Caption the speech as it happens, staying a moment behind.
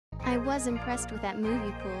I was impressed with that move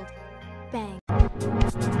you pulled. Bang.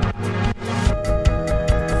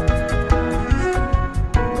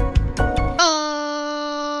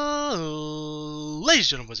 Ladies and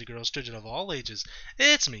gentlemen, boys and girls, children of all ages,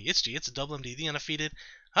 it's me, it's G, it's Double MD, the undefeated,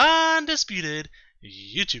 undisputed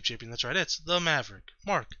YouTube champion. That's right, it's the Maverick,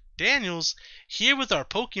 Mark Daniels, here with our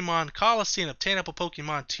Pokemon Colosseum Obtainable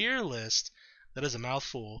Pokemon tier list. That is a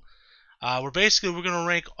mouthful. We're going to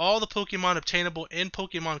rank all the Pokemon obtainable in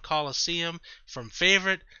Pokemon Colosseum from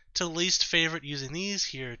favorite to least favorite using these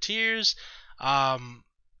here tiers. And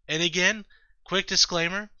again, quick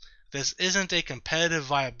disclaimer, this isn't a competitive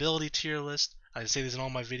viability tier list. I say this in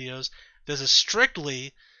all my videos. This is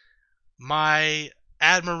strictly my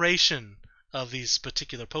admiration of these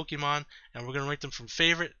particular Pokemon, and we're going to rank them from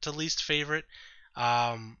favorite to least favorite.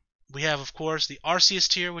 We have, of course, the Arceus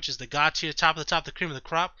tier, which is the God tier, top of the top, the cream of the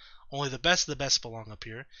crop. Only the best of the best belong up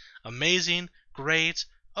here. Amazing, great,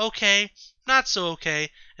 okay, not so okay,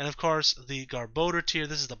 and of course the Garbodor tier.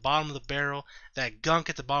 This is the bottom of the barrel. That gunk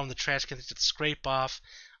at the bottom of the trash can to scrape off.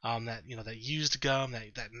 That used gum,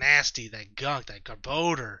 that nasty, that gunk, that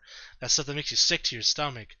Garbodor, that stuff that makes you sick to your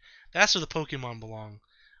stomach. That's where the Pokemon belong.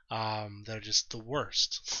 That are just the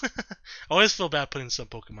worst. I always feel bad putting some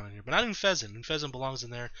Pokemon in here, but not Unfezant. Unfezant belongs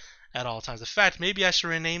in there at all times. In fact, maybe I should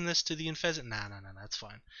rename this to the Unfezant. Nah, that's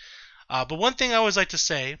fine. But one thing I always like to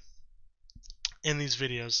say in these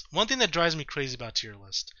videos, one thing that drives me crazy about tier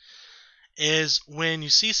list is when you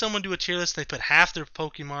see someone do a tier list, they put half their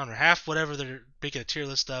Pokemon or half whatever they're making a tier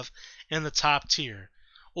list of in the top tier.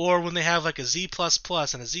 Or when they have like a Z++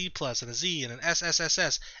 and a Z+ and a Z and an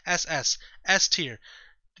SSSS, SS, S tier.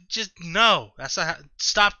 Just no, that's not how,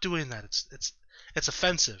 stop doing that. It's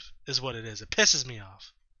offensive is what it is. It pisses me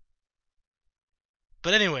off.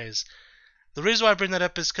 But anyways, the reason why I bring that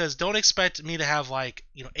up is because don't expect me to have like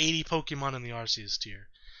 80 Pokemon in the Arceus tier.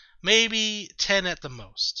 Maybe 10 at the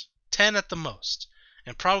most. 10 at the most,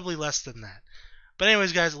 and probably less than that. But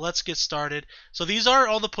anyways, guys, let's get started. So these are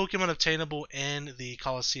all the Pokemon obtainable in the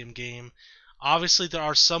Colosseum game. Obviously, there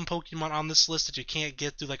are some Pokemon on this list that you can't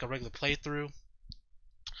get through like a regular playthrough.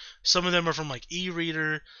 Some of them are from like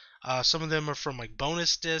e-reader, some of them are from like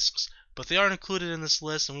bonus discs, but they are included in this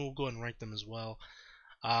list, and we will go ahead and rank them as well.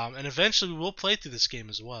 And eventually we will play through this game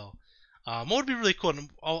as well. What would be really cool, and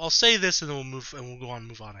I'll say this and then we'll go on and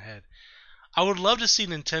move on ahead. I would love to see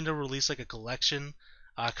Nintendo release like a collection,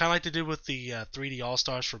 kind of like they did with the 3D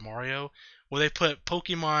All-Stars for Mario, where they put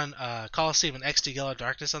Pokemon Colosseum and XD Yellow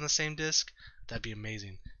Darkness on the same disc. That'd be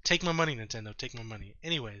amazing. Take my money, Nintendo. Take my money.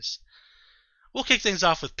 Anyways, we'll kick things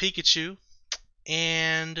off with Pikachu,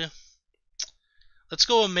 and let's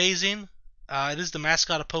go amazing. It is the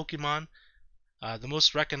mascot of Pokemon, the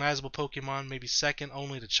most recognizable Pokemon, maybe second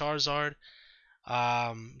only to Charizard,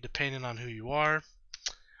 depending on who you are.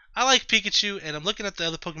 I like Pikachu, and I'm looking at the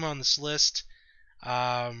other Pokemon on this list.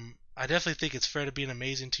 I definitely think it's fair to be an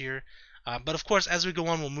amazing tier. But of course, as we go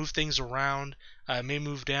on, we'll move things around. It may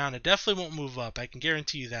move down. It definitely won't move up. I can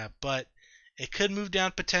guarantee you that. But it could move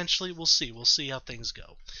down potentially. We'll see. We'll see how things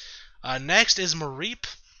go. Next is Mareep.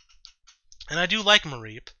 And I do like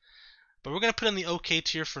Mareep. But we're going to put in the OK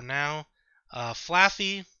tier for now.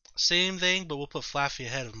 Flaffy, same thing, but we'll put Flaffy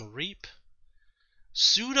ahead of Mareep.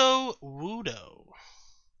 Sudowoodo.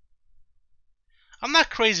 I'm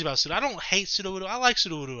not crazy about Sudowoodo. I don't hate Sudowoodo. I like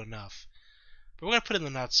Sudowoodo enough. But we're going to put in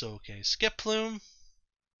the not so okay. Skiploom.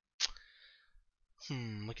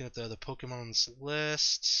 Looking at the other Pokemon on this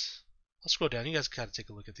list. I'll scroll down. You guys kind of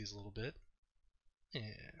take a look at these a little bit. Yeah.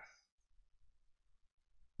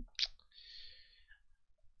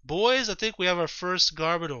 Boys, I think we have our first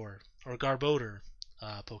Garbodor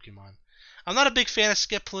Pokemon. I'm not a big fan of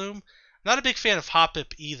Skiploom. Not a big fan of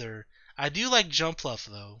Hoppip either. I do like Jumpluff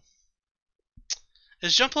though.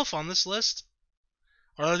 Is Jumpluff on this list?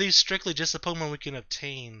 Or are these strictly just the Pokemon we can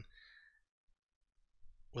obtain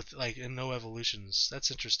with in no evolutions? That's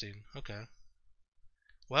interesting. Okay.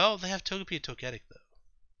 Well, they have Togepi and Togetic though.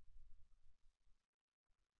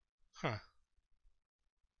 Huh.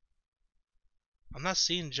 I'm not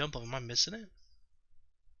seeing Jumpluff. Am I missing it?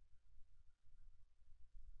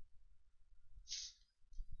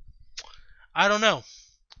 I don't know.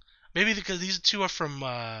 Maybe because these two are from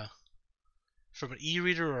an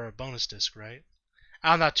e-reader or a bonus disc, right?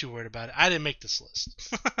 I'm not too worried about it. I didn't make this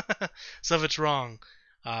list. So if it's wrong,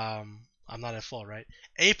 I'm not at fault, right?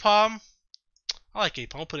 Apom. I like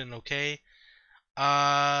Apom. I'll put it in okay.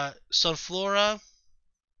 Sunflora.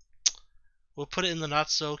 We'll put it in the not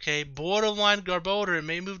so okay. Borderline Garbodor. It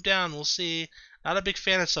may move down. We'll see. Not a big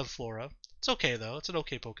fan of Sunflora. It's okay, though. It's an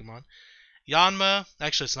okay Pokemon. Yanma.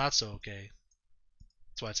 Actually, it's not so okay.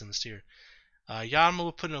 That's why it's in this tier. Yanma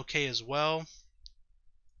will put in okay as well.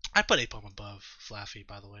 I put Apom above Flaffy,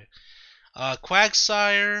 by the way.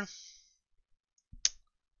 Quagsire,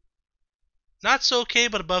 not so okay,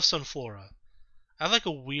 but above Sunflora. I have like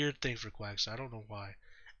a weird thing for Quagsire. I don't know why.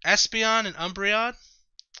 Espeon and Umbreon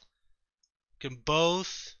can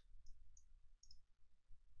both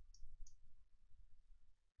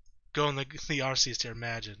go in the Arceus tier.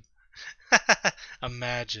 Imagine.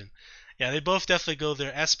 Imagine. Yeah, they both definitely go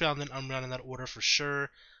there. Espeon then Umbreon in that order for sure.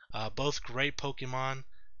 Both great Pokemon.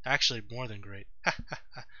 Actually, more than great.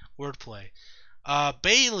 Wordplay.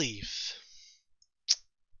 Bayleaf.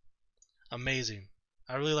 Amazing.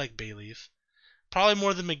 I really like Bayleaf. Probably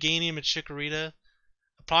more than Meganium and Chikorita.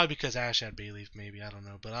 Probably because Ash had Bayleaf, maybe. I don't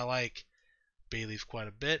know. But I like Bayleaf quite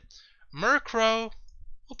a bit. Murkrow.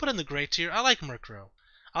 We'll put in the great tier. I like Murkrow.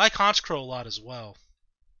 I like Honchkrow a lot as well.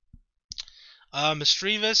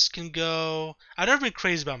 Misdreavus can go... I've never been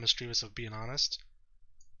crazy about Misdreavus, if being honest.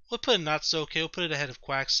 We'll put it not so okay. We'll put it ahead of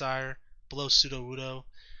Quagsire, below Sudowoodo.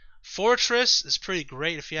 Fortress is pretty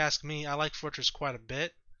great if you ask me. I like Fortress quite a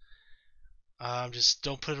bit. Just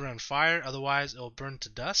don't put it around fire, otherwise it'll burn to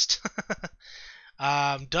dust.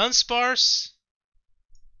 Dunsparce.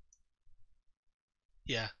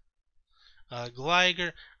 Yeah.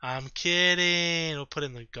 Gligar. I'm kidding. We'll put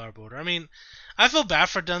in the Garbodor. I mean, I feel bad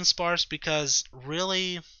for Dunsparce because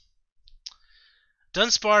really,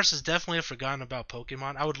 Dunsparce is definitely a forgotten about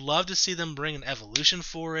Pokemon. I would love to see them bring an evolution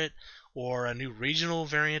for it, or a new regional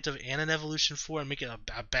variant of and an evolution for it, and make it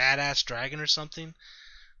a badass dragon or something.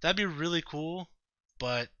 That'd be really cool,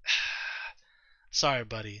 but sorry,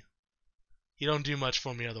 buddy. You don't do much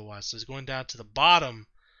for me otherwise. So it's going down to the bottom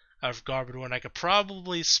of Garbodor, and I could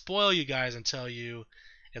probably spoil you guys and tell you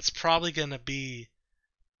it's probably going to be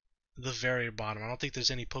the very bottom. I don't think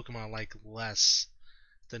there's any Pokemon I like less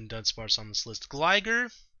than Dunsparce on this list.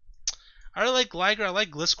 Gligar. I really like Gligar. I like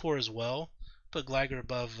Gliscor as well. Put Gligar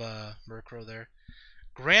above Murkrow there.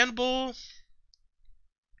 Granbull.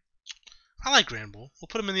 I like Granbull. We'll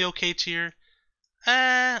put him in the okay tier.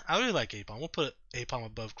 I really like Apom. We'll put Apom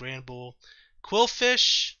above Granbull.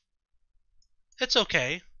 Quillfish. It's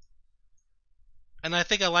okay. And I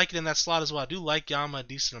think I like it in that slot as well. I do like Yama a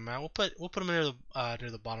decent amount. We'll put him near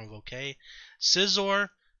the bottom of okay. Scizor,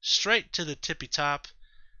 straight to the tippy top.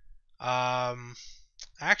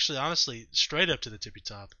 Actually, honestly, straight up to the tippy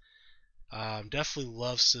top. Definitely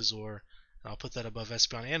love Scizor. I'll put that above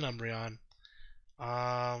Espeon and Umbreon.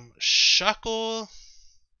 Shuckle.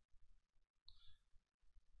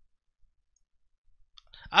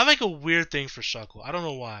 I have like a weird thing for Shuckle. I don't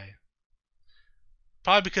know why.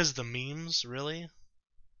 Probably because of the memes, really.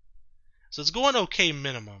 So it's going okay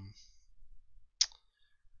minimum.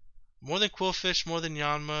 More than Quillfish, more than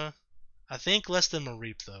Yanma. I think less than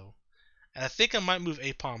Mareep though. And I think I might move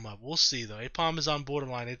Apom up. We'll see though. Apom is on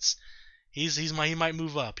borderline. He might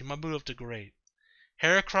move up. He might move up to great.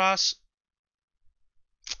 Heracross,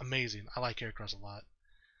 amazing. I like Heracross a lot.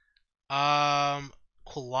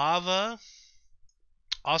 Quilava,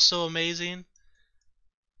 also amazing.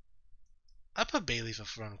 I put Bayleaf in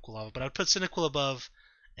front of Quilava, but I'd put Cyndaquil above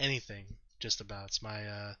anything, just about. It's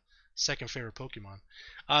my second favorite Pokemon.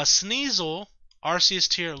 Sneasel, Arceus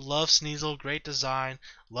tier, love Sneasel, great design,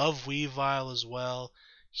 love Weavile as well.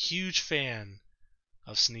 Huge fan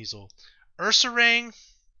of Sneasel. Ursaring,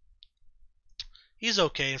 he's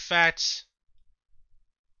okay. In fact,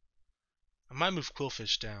 I might move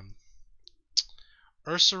Quillfish down.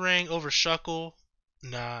 Ursaring over Shuckle,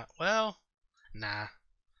 nah. Well, nah.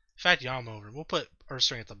 In fact, Yama over. We'll put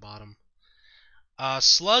Ursaring at the bottom.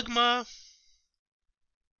 Slugma.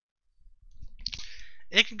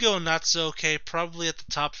 It can go not so okay. Probably at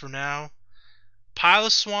the top for now.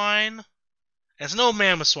 Piloswine. It's no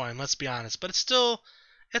Mamoswine, let's be honest. But it's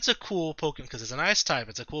a cool Pokemon because it's an ice type.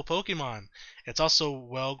 It's a cool Pokemon. It's also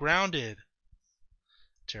well grounded.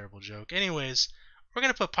 Terrible joke. Anyways, we're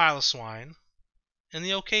going to put Piloswine in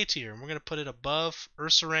the okay tier. And we're going to put it above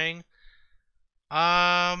Ursaring.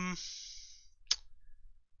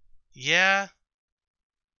 Yeah.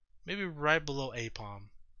 Maybe right below Apom.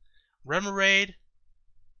 Remoraid.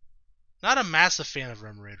 Not a massive fan of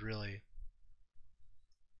Remoraid, really.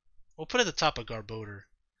 We'll put it at the top of Garbodor.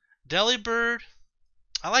 Delibird.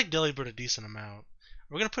 I like Delibird a decent amount.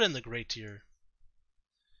 We're going to put it in the great tier.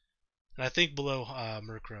 And I think below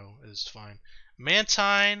Murkrow is fine.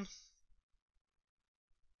 Mantine.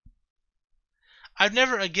 I've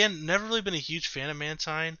never really been a huge fan of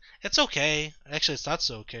Mantine. It's okay. Actually, it's not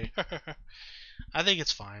so okay. I think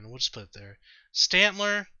it's fine. We'll just put it there.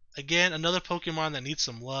 Stantler, again, another Pokemon that needs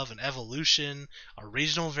some love, an evolution, a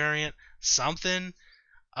regional variant, something.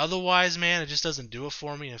 Otherwise, man, it just doesn't do it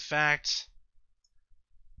for me. In fact,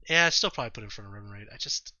 Yeah, I'd still probably put it in front of Remoraid.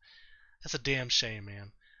 That's a damn shame,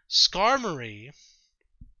 man. Skarmory.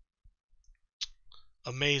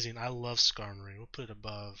 Amazing. I love Skarmory. We'll put it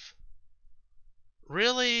above.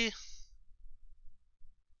 Really?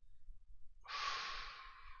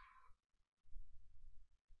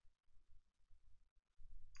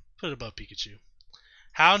 Put it above Pikachu.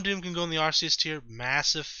 Houndoom can go in the Arceus tier.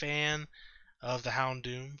 Massive fan of the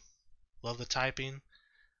Houndoom. Love the typing.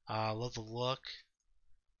 Love the look.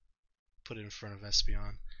 Put it in front of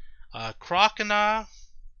Espeon. Croconaw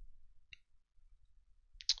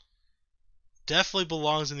definitely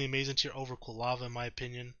belongs in the amazing tier over Quilava in my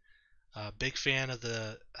opinion. Big fan of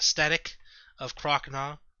the aesthetic of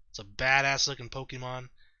Croconaw. It's a badass looking Pokemon,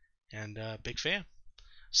 and big fan.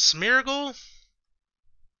 Smeargle,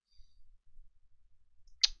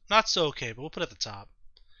 not so okay, but we'll put it at the top.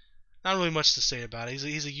 Not really much to say about it.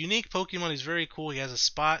 He's a unique Pokemon. He's very cool. He has a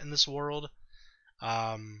spot in this world.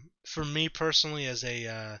 For me personally, as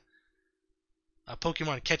a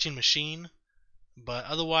Pokemon catching machine, but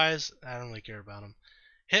otherwise, I don't really care about him.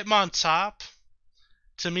 Hitmontop,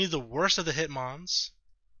 to me, the worst of the Hitmons.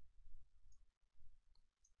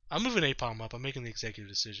 I'm moving Apom up. I'm making the executive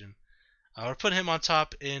decision. We're putting him on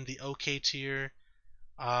top in the OK tier.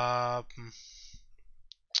 Below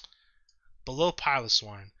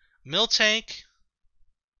Piloswine. Miltank.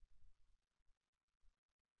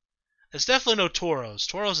 It's definitely no Tauros.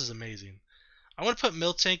 Tauros is amazing. I want to put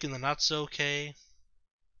Miltank in the not so okay.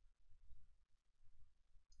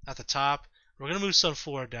 At the top. We're going to move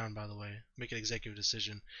Sunflora down, by the way. Make an executive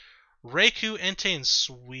decision. Raikou, Entei, and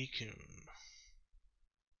Suicune.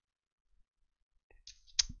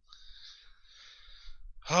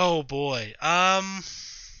 Oh boy.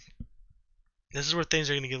 This is where things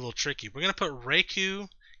are going to get a little tricky. We're going to put Raikou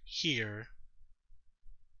here.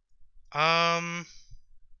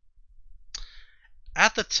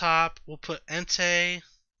 At the top, we'll put Entei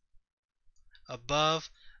above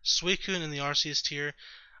Suicune in the Arceus tier.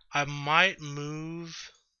 I might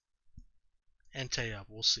move Entei up.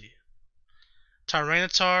 We'll see.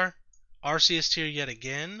 Tyranitar, Arceus tier yet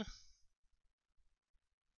again.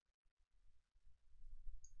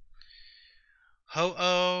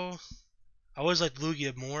 Ho-Oh. I always liked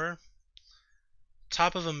Lugia more.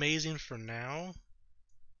 Top of Amazing for now.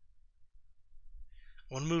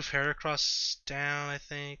 I want to move Heracross down, I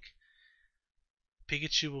think.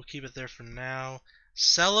 Pikachu, will keep it there for now.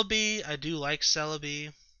 Celebi, I do like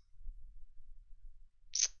Celebi.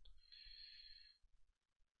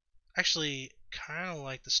 Actually, kind of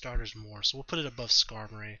like the starters more, so we'll put it above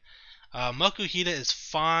Skarmory. Makuhita is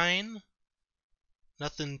fine.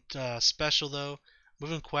 Nothing special, though.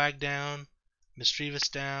 Moving Quag down. Mischievous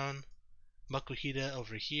down. Makuhita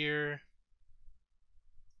over here.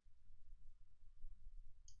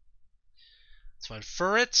 That's fine.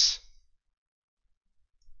 Furret.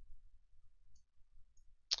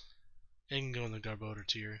 It can go in the Garbodor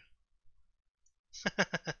tier.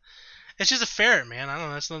 It's just a ferret, man. I don't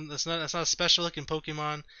know. That's not a special looking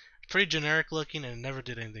Pokemon. Pretty generic looking, and it never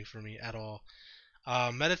did anything for me at all.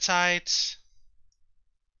 Meditite.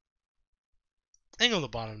 I think on the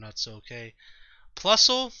bottom, not so okay.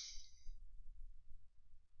 Plusle.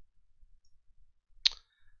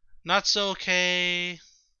 Not so okay.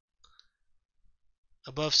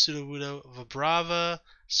 Above Sudowoodo. Vibrava.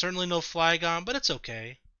 Certainly no Flygon, but it's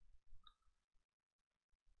okay.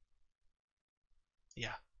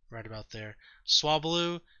 Yeah, right about there.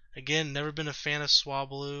 Swablu. Again, never been a fan of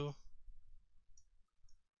Swablu.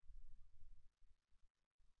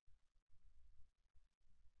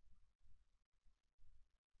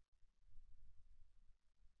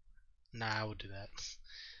 Nah, I would do that.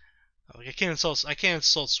 Like I can't insult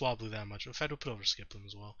Swablu that much. In fact, we'll put over Skiploom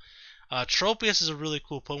as well. Tropius is a really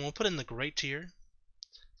cool Pokemon. We'll put it in the great tier.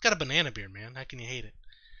 It's got a banana beard, man. How can you hate it?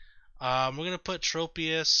 We're gonna put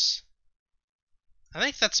Tropius. I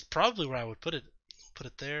think that's probably where I would put it. Put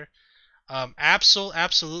it there. Absol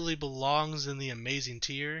absolutely belongs in the amazing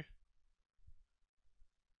tier.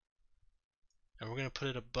 And we're gonna put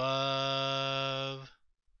it above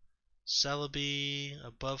Celebi,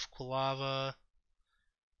 above Quilava.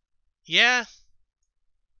 Yeah,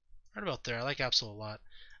 right about there. I like Absol a lot.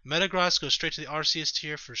 Metagross goes straight to the Arceus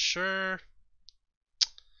tier for sure.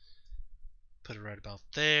 Put it right about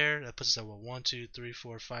there. That puts us at what? 1, 2, 3,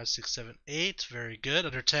 4, 5, 6, 7, 8. Very good.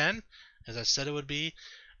 Under 10, as I said it would be.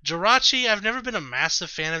 Jirachi, I've never been a massive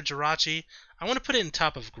fan of Jirachi. I want to put it in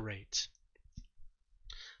top of great.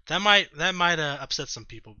 That might upset some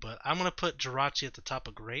people, but I'm gonna put Jirachi at the top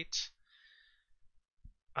of great.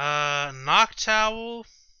 Noctowl.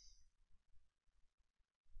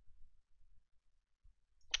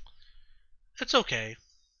 It's okay.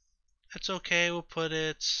 That's okay. We'll put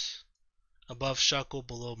it above Shuckle,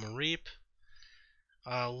 below Mareep.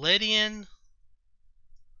 Ledian.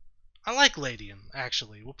 I like Ledian,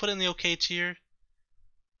 actually. We'll put it in the okay tier.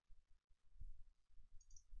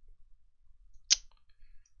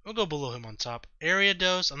 We'll go below him on top.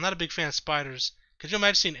 Ariados. I'm not a big fan of spiders. Could you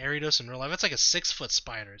imagine seeing Ariados in real life? It's like a 6-foot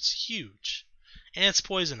spider. It's huge. And it's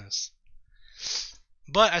poisonous.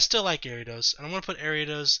 But I still like Ariados. And I'm going to put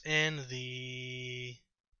Ariados in the...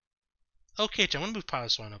 Okay, I'm going to move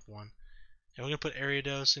Piloswine up one. And we're going to put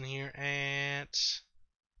Ariados in here at...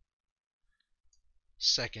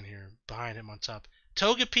 second here. Behind him on top.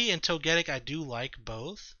 Togepi and Togetic, I do like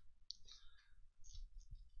both.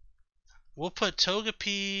 We'll put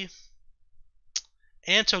Togepi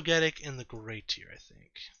and Togetic in the gray tier, I think.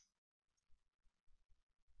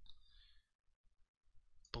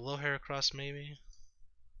 Below Heracross, maybe?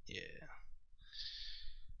 Yeah.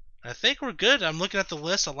 I think we're good. I'm looking at the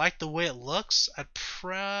list. I like the way it looks. I'd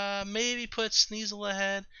maybe put Sneasel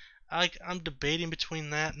ahead. I'm debating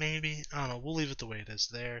between that, maybe. I don't know. We'll leave it the way it is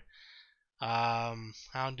there.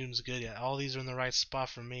 Houndoom's good. Yeah, all these are in the right spot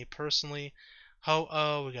for me personally.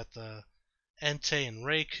 Ho-Oh, we got the Entei and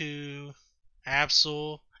Raikou.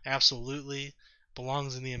 Absol, absolutely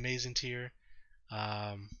belongs in the amazing tier.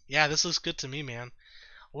 Yeah, this looks good to me, man.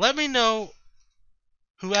 Let me know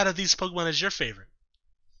who out of these Pokemon is your favorite.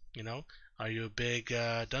 You know, are you a big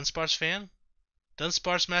Dunsparce fan?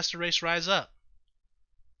 Dunsparce Master Race, rise up.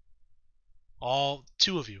 All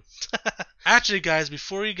 2 of you. Actually, guys,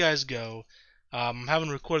 before you guys go, I'm having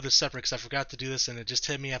to record this separate because I forgot to do this and it just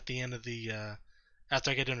hit me at the end of the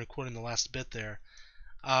after I get done recording the last bit there.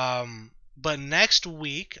 But next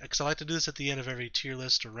week, because I like to do this at the end of every tier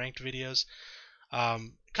list or ranked videos,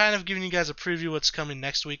 kind of giving you guys a preview of what's coming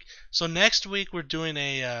next week. So next week we're doing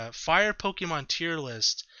a Fire Pokemon tier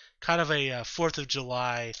list, kind of a 4th of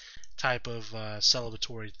July type of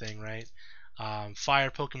celebratory thing, right? Fire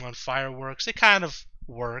Pokemon fireworks. It kind of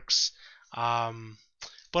works.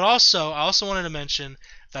 But also, I also wanted to mention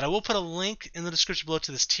that I will put a link in the description below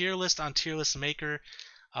to this tier list on Tier List Maker,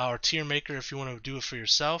 or Tier Maker if you want to do it for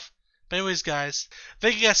yourself. But anyways, guys,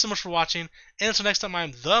 thank you guys so much for watching. And until next time,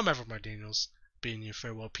 I'm the Maverick Daniels, bidding you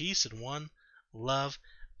farewell, peace, and one love.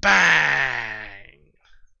 Bang!